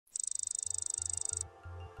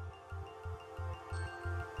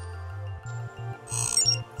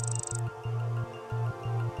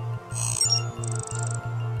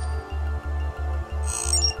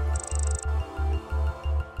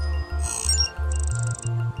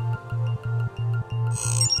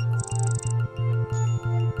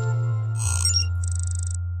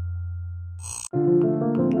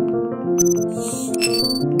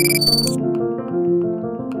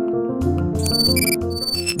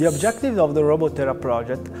The objectives of the Robotera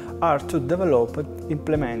project are to develop,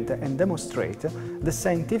 implement and demonstrate the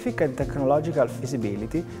scientific and technological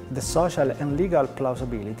feasibility, the social and legal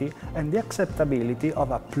plausibility and the acceptability of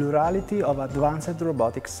a plurality of advanced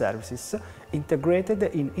robotic services integrated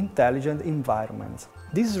in intelligent environments.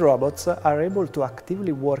 These robots are able to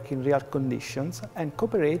actively work in real conditions and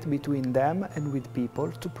cooperate between them and with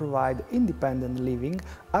people to provide independent living,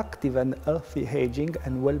 active and healthy aging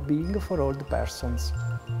and well-being for old persons.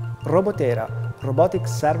 Robotera, robotic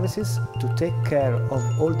services to take care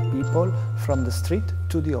of old people from the street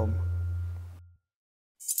to the home.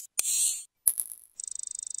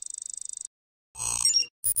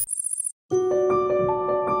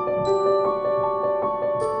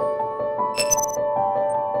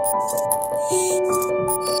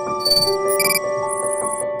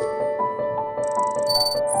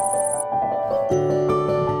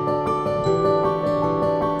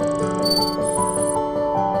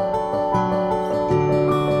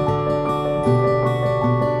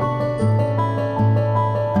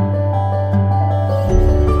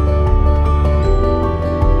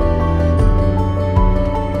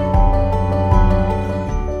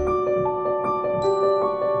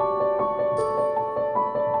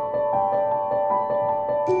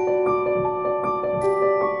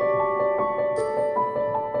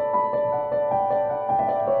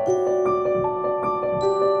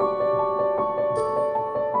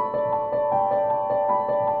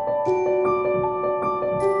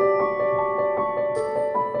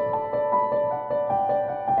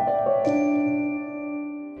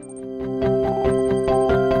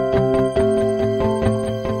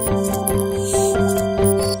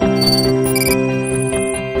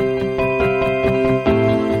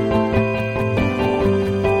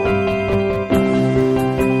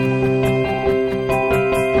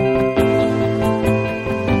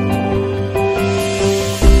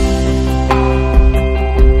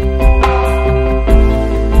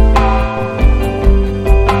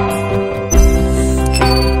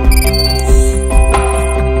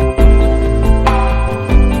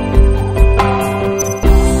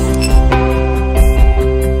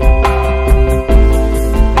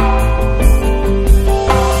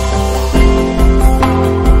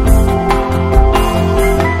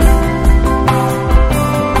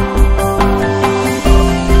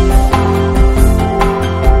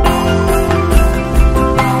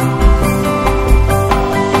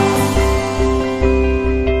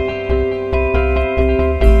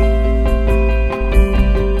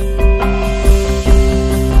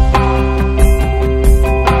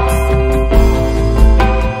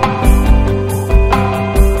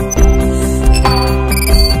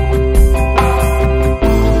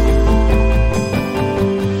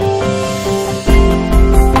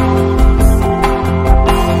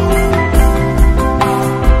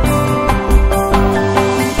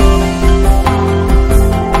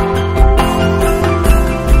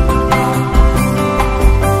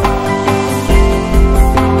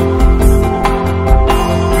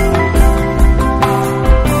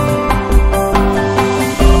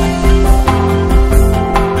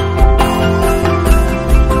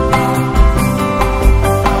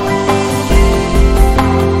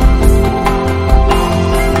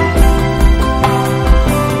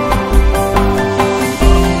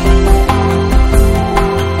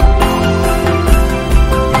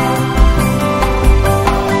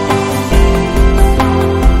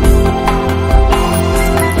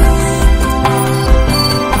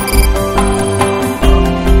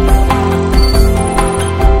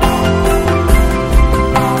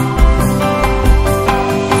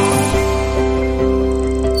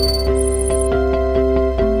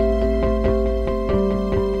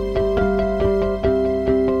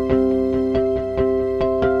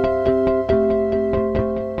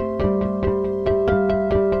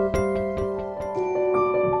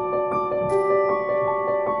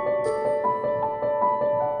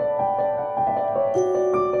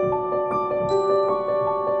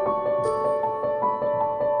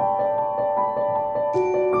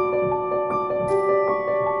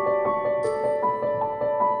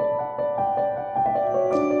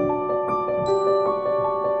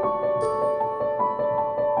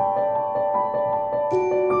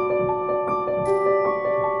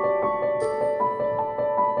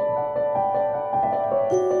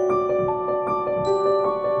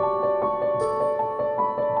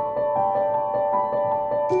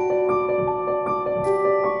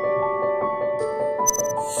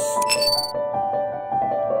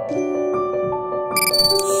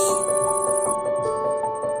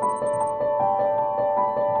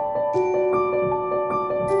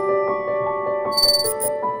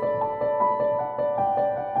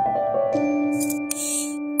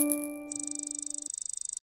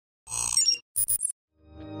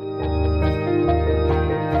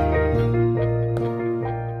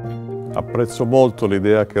 Apprezzo molto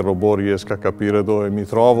l'idea che il robot riesca a capire dove mi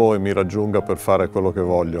trovo e mi raggiunga per fare quello che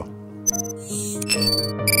voglio.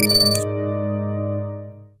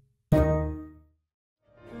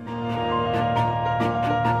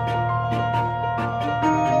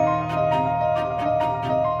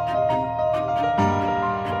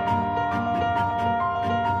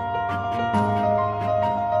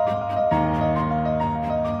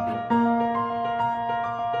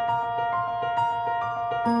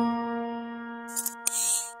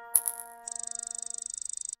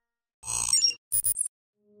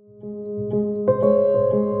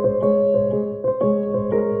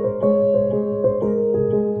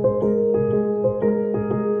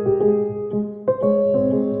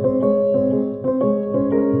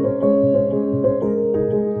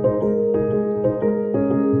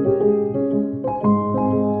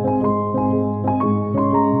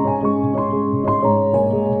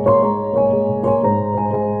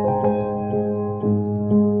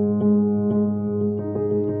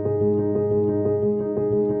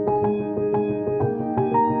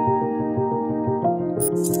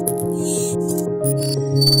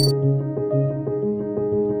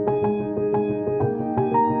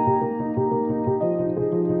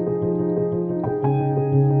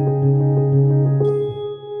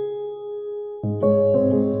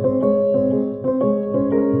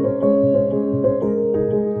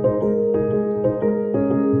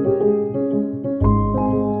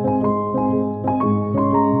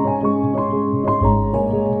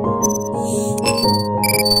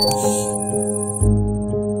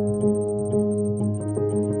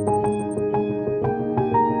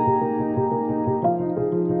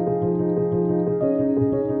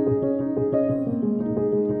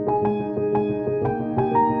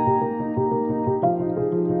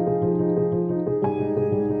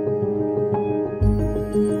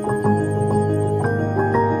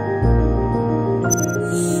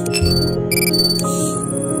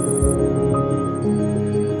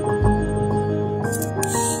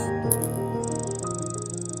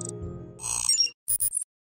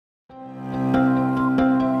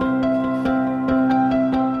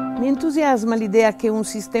 entusiasma l'idea che un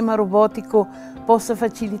sistema robotico possa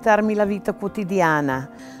facilitarmi la vita quotidiana,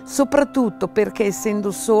 soprattutto perché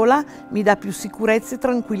essendo sola mi dà più sicurezza e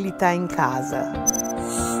tranquillità in casa.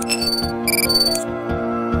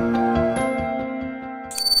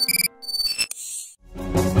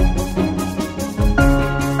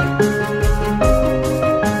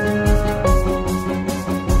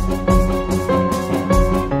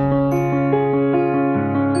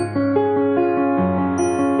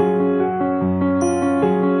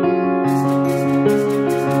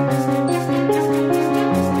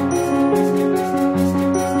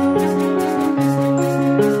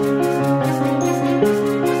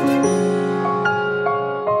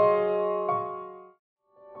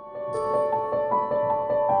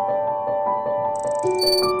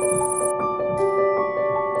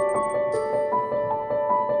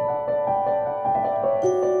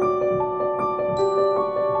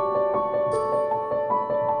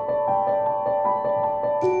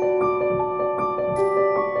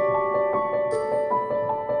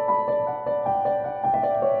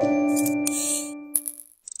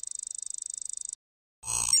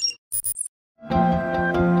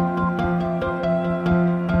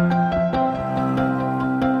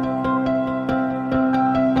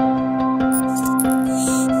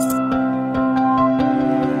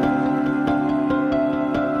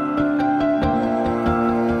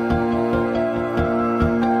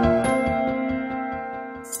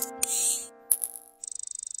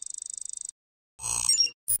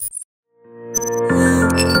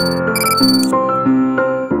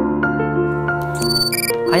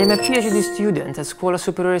 I am a PhD student at Scuola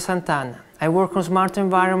Superiore Sant'Anna. I work on smart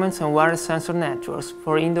environments and wireless sensor networks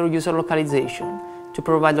for indoor user localization to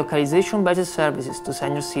provide localization-based services to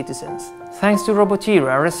senior citizens. Thanks to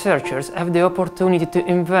Robotera, researchers have the opportunity to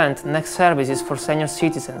invent next services for senior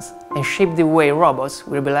citizens and shape the way robots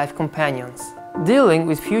will be life companions. Dealing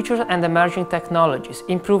with future and emerging technologies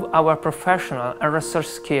improve our professional and research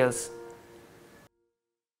skills.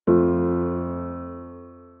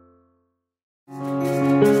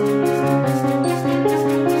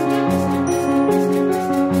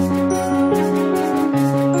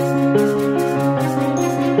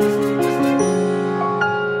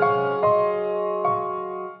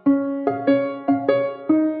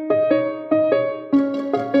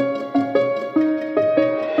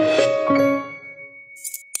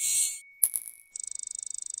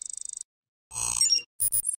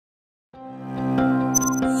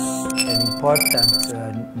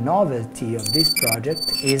 Important novelty of this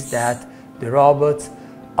project is that the robots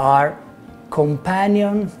are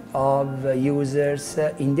companion of users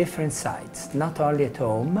in different sites, not only at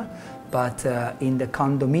home, but in the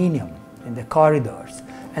condominium, in the corridors,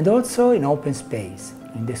 and also in open space,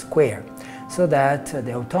 in the square, so that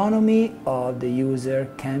the autonomy of the user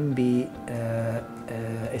can be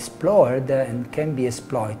explored and can be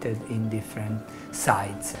exploited in different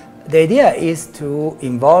sites. The idea is to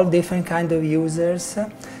involve different kinds of users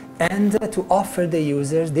and to offer the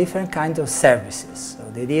users different kinds of services. So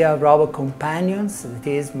the idea of robot companions, that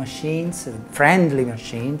is machines, friendly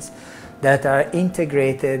machines, that are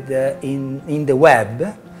integrated in the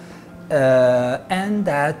web and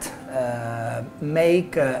that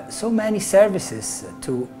make so many services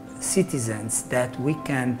to citizens that we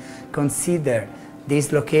can consider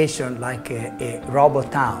this location like a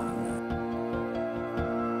robot town.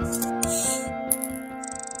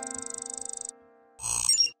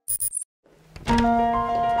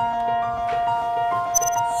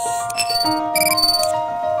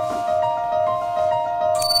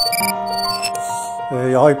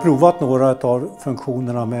 Jag har ju provat några av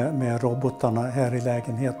funktionerna med robotarna här i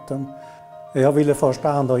lägenheten. Jag ville i första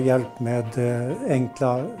hand ha hjälp med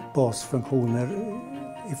enkla basfunktioner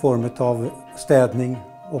i form av städning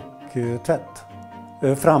och tvätt.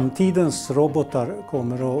 Framtidens robotar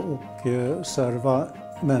kommer att serva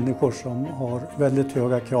människor som har väldigt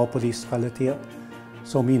höga krav på livskvalitet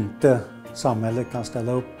som inte samhället kan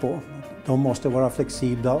ställa upp på. De måste vara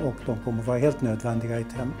flexibla och de kommer vara helt nödvändiga i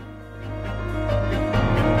ett hem.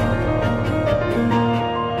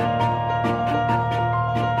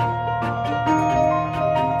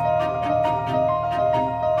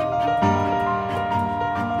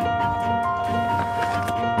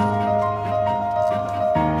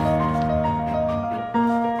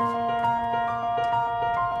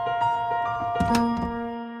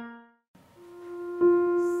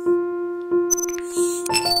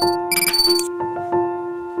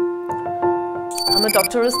 I'm a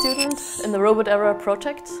doctoral student in the Robot Era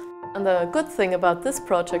project, and the good thing about this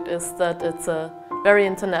project is that it's a very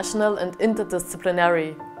international and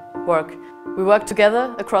interdisciplinary work. We work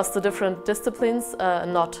together across the different disciplines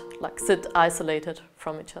and not like sit isolated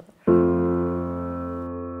from each other.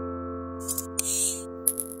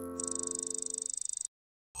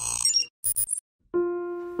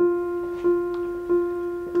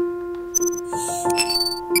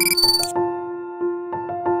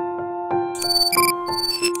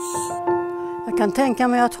 Jag kan tänka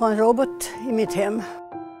mig att ha en robot i mitt hem.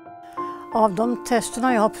 Av de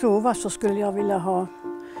testerna jag har provat så skulle jag vilja ha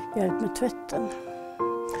hjälp med tvätten.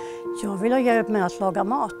 Jag vill ha hjälp med att laga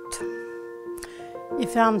mat. I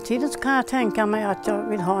framtiden så kan jag tänka mig att jag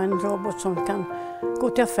vill ha en robot som kan gå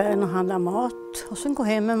till affären och handla mat och sen gå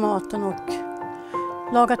hem med maten och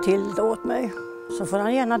laga till det åt mig. Så får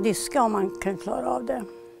han gärna diska om man kan klara av det.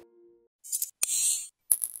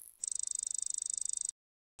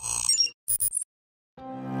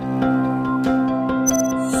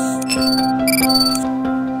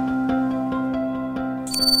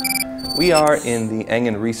 We are in the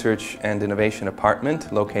Engen Research and Innovation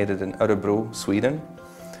Apartment located in Örebro, Sweden.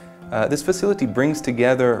 This facility brings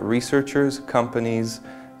together researchers, companies,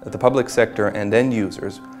 the public sector and end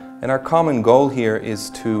users, and our common goal here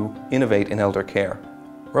is to innovate in elder care.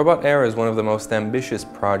 Robot Era is one of the most ambitious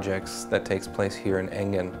projects that takes place here in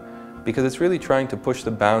Engen because it's really trying to push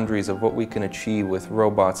the boundaries of what we can achieve with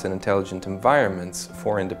robots and intelligent environments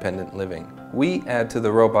for independent living. We add to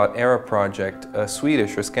the Robot Era project a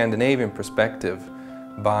Swedish or Scandinavian perspective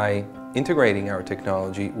by integrating our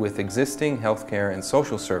technology with existing healthcare and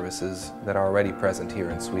social services that are already present here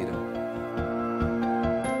in Sweden.